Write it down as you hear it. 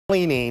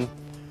Cleaning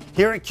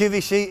here at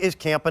QVC is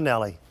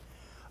Campanelli.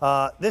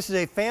 This is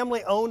a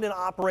family-owned and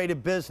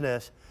operated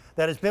business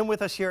that has been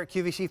with us here at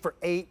QVC for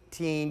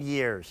 18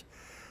 years.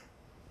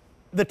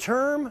 The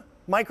term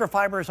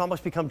microfiber has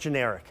almost become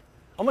generic,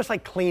 almost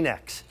like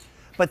Kleenex.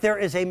 But there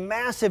is a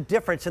massive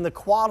difference in the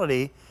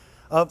quality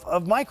of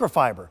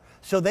microfiber.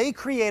 So they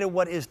created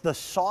what is the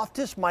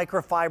softest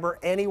microfiber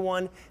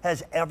anyone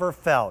has ever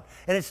felt.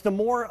 And it's the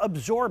more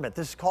absorbent.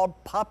 This is called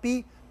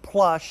Puppy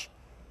Plush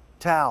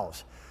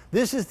towels.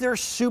 This is their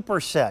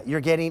super set.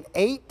 You're getting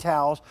 8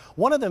 towels.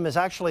 One of them is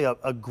actually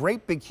a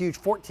great big huge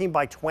 14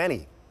 by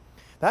 20.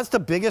 That's the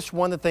biggest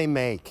one that they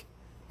make,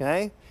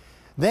 okay?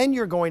 Then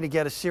you're going to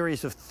get a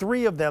series of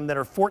 3 of them that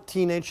are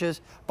 14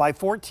 inches by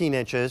 14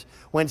 inches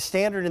when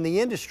standard in the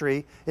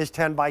industry is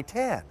 10 by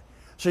 10.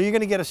 So you're going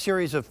to get a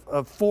series of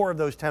 4 of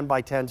those 10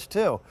 by 10s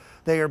too.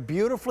 They are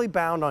beautifully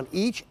bound on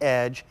each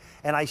edge,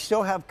 and I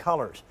still have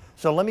colors.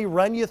 So let me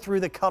run you through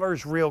the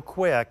colors real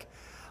quick.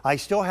 I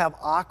still have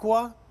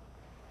aqua,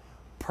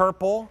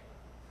 purple,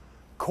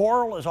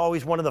 coral is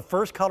always one of the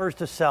first colors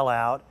to sell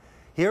out.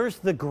 Here's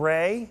the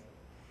gray,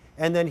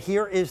 and then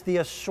here is the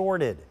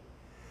assorted.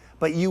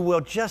 But you will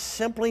just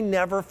simply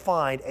never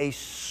find a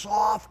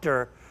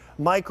softer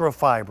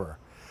microfiber.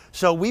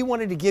 So we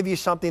wanted to give you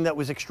something that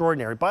was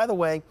extraordinary. By the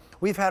way,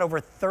 we've had over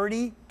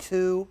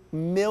 32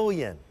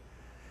 million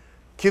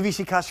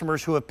QVC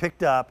customers who have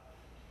picked up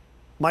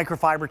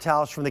microfiber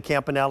towels from the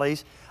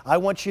Campanellis. I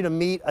want you to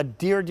meet a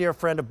dear, dear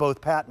friend of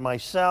both Pat and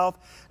myself.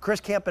 Chris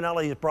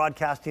Campanelli is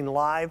broadcasting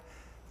live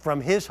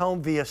from his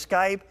home via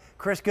Skype.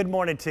 Chris, good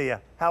morning to you.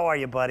 How are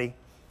you, buddy?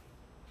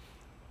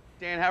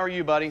 Dan, how are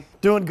you, buddy?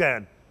 Doing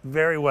good.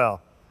 Very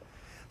well.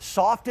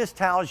 Softest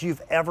towels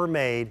you've ever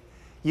made.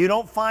 You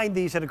don't find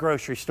these at a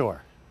grocery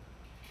store.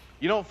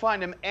 You don't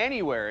find them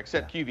anywhere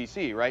except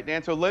QVC, right,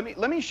 Dan? So let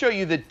me show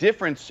you the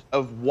difference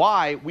of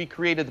why we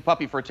created the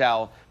Puppy Fur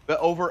towel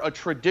over a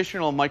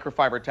traditional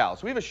microfiber towel.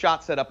 So we have a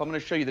shot set up. I'm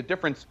going to show you the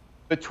difference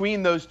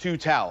between those 2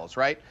 towels,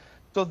 right?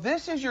 So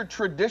this is your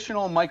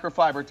traditional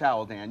microfiber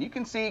towel, Dan. You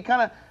can see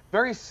kind of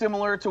very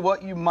similar to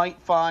what you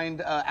might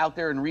find out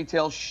there in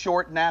retail,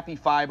 short, nappy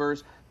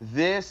fibers.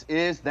 This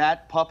is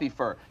that Puppy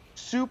Fur.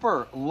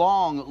 Super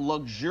long,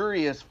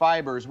 luxurious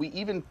fibers. We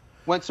even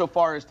went so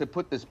far as to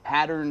put this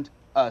patterned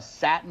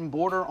satin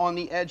border on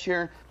the edge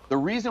here. The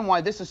reason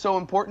why this is so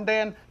important,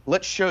 Dan,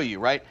 let's show you,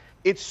 right?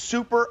 It's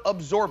super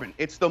absorbent.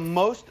 It's the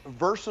most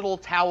versatile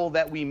towel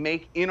that we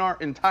make in our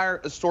entire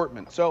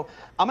assortment. So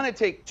I'm going to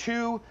take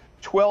 2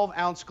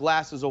 12-ounce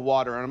glasses of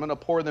water, and I'm going to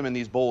pour them in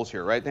these bowls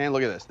here, right, Dan?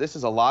 Look at this. This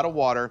is a lot of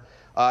water.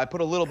 I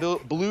put a little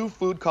blue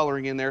food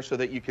coloring in there so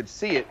that you could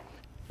see it.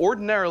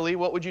 Ordinarily,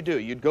 what would you do?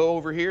 You'd go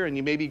over here and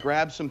you maybe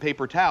grab some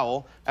paper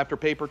towel after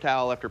paper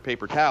towel after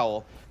paper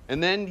towel,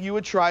 and then you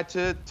would try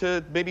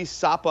to maybe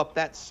sop up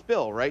that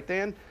spill, right,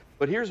 Dan?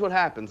 But here's what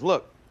happens.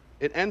 Look,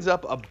 it ends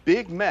up a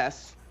big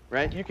mess,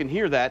 right? You can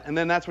hear that, and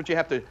then that's what you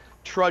have to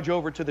trudge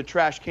over to the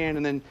trash can,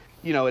 and then,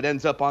 you know, it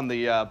ends up on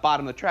the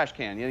bottom of the trash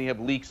can. You have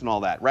leaks and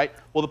all that, right?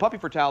 Well, the Puppy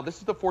Fur towel, this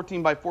is the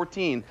 14 by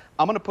 14.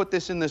 I'm going to put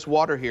this in this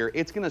water here.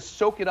 It's going to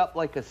soak it up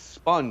like a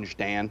sponge,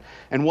 Dan.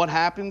 And what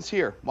happens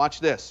here? Watch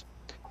this.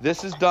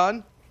 This is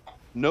done.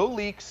 No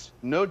leaks,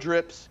 no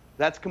drips.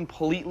 That's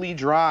completely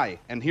dry.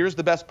 And here's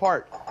the best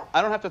part.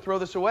 I don't have to throw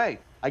this away.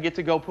 I get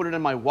to go put it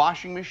in my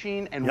washing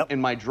machine and in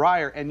my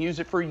dryer and use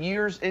it for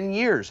years and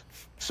years.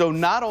 So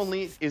not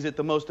only is it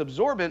the most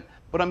absorbent,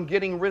 but I'm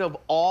getting rid of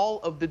all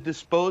of the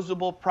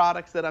disposable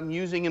products that I'm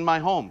using in my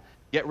home.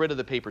 Get rid of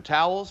the paper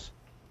towels,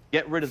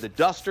 get rid of the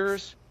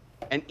dusters,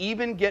 and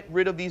even get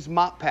rid of these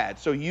mop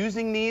pads. So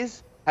using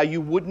these how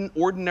you wouldn't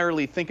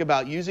ordinarily think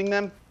about using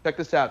them, check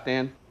this out,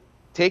 Dan.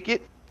 Take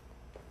it.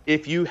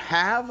 If you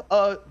have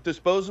a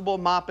disposable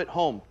mop at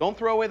home, don't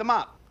throw away the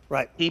mop.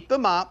 Right. Keep the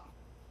mop.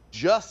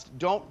 Just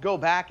don't go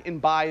back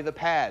and buy the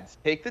pads.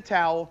 Take the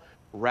towel,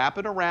 wrap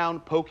it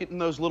around, poke it in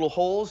those little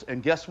holes,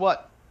 and guess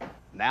what?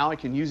 Now I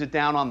can use it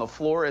down on the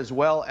floor as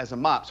well as a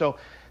mop. So,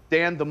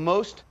 Dan, the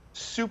most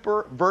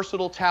super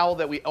versatile towel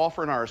that we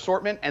offer in our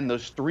assortment, and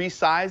those 3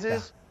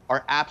 sizes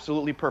are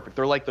absolutely perfect.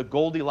 They're like the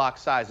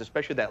Goldilocks size,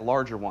 especially that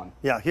larger one.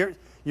 Yeah, here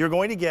you're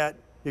going to get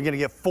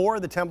 4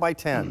 of the 10 by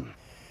 10.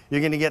 You're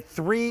going to get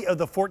 3 of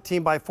the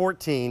 14 by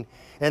 14,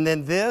 and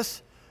then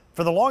this.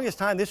 For the longest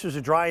time, this was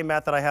a drying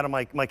mat that I had on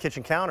my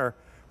kitchen counter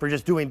for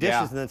just doing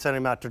dishes and then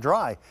sending them out to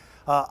dry.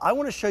 I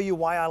want to show you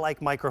why I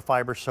like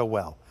microfiber so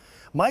well.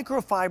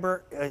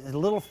 Microfiber is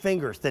little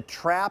fingers that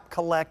trap,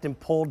 collect, and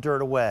pull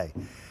dirt away.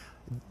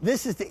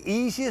 This is the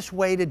easiest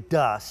way to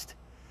dust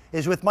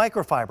is with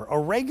microfiber. A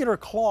regular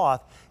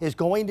cloth is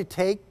going to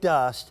take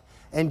dust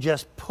and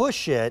just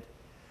push it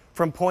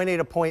from point A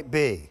to point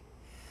B.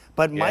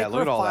 But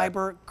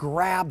microfiber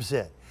grabs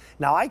it.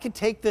 Now I could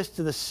take this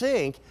to the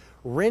sink,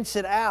 rinse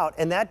it out,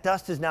 and that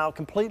dust is now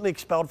completely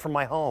expelled from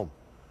my home.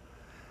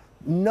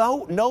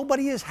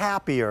 Nobody is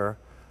happier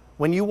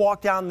when you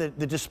walk down the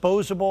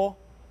disposable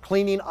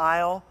cleaning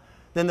aisle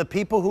than the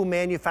people who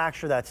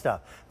manufacture that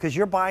stuff, because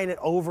you're buying it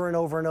over and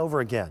over and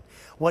over again.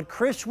 What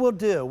Chris will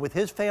do with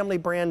his family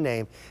brand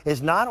name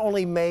is not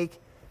only make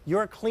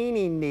your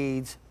cleaning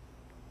needs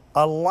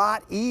a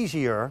lot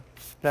easier,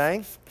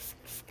 okay?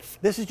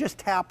 This is just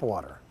tap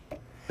water.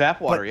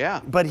 Tap water,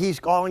 yeah. But he's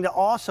going to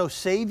also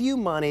save you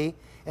money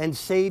and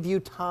save you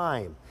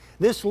time.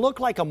 This looked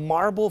like a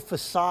marble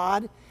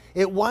facade.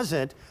 It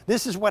wasn't.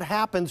 This is what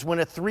happens when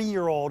a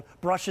 3-year-old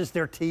brushes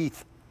their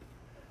teeth.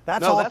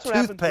 That's all that's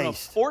toothpaste. what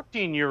happens when a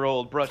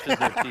 14-year-old brushes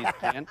their teeth,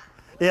 Dan.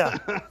 Yeah.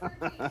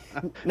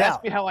 Now,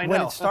 Ask me how I know.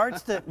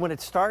 when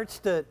it starts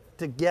to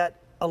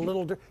get a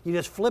little, you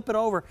just flip it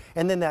over,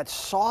 and then that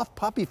soft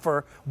puppy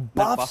fur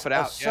buffs it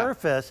out, the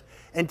surface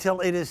until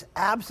it is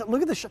absolute.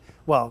 Look at the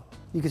well,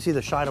 you can see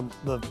the shine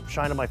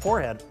of my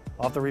forehead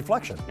off the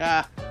reflection.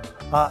 Yeah.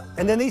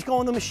 And then these go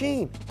in the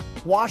machine.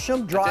 Wash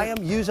them, dry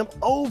them, use them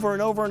over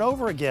and over and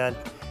over again.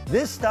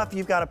 This stuff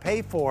you've got to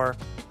pay for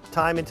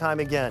time and time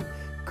again.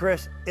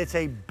 Chris, it's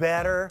a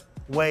better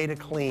way to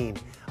clean.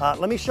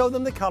 Let me show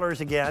them the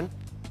colors again.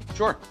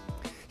 Sure.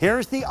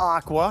 Here's the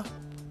aqua.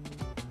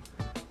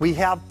 We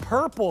have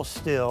purple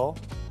still.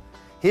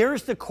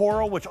 Here's the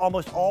coral, which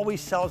almost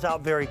always sells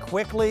out very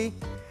quickly.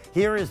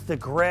 Here is the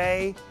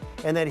gray,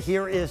 and then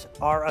here is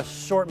our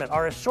assortment.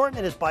 Our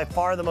assortment is by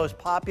far the most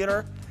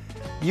popular.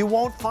 You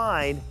won't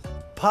find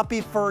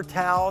puppy fur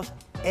towels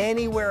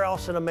anywhere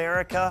else in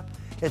America.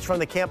 It's from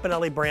the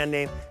Campanelli brand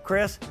name.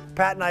 Chris,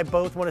 Pat and I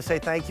both want to say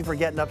thank you for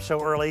getting up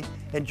so early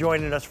and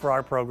joining us for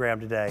our program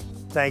today.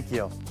 Thank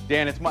you.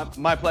 Dan, it's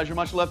my pleasure.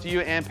 Much love to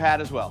you and Pat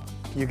as well.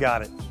 You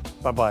got it.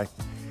 Bye-bye.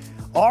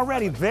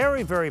 Already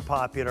very, very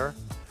popular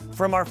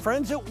from our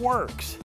friends at Works.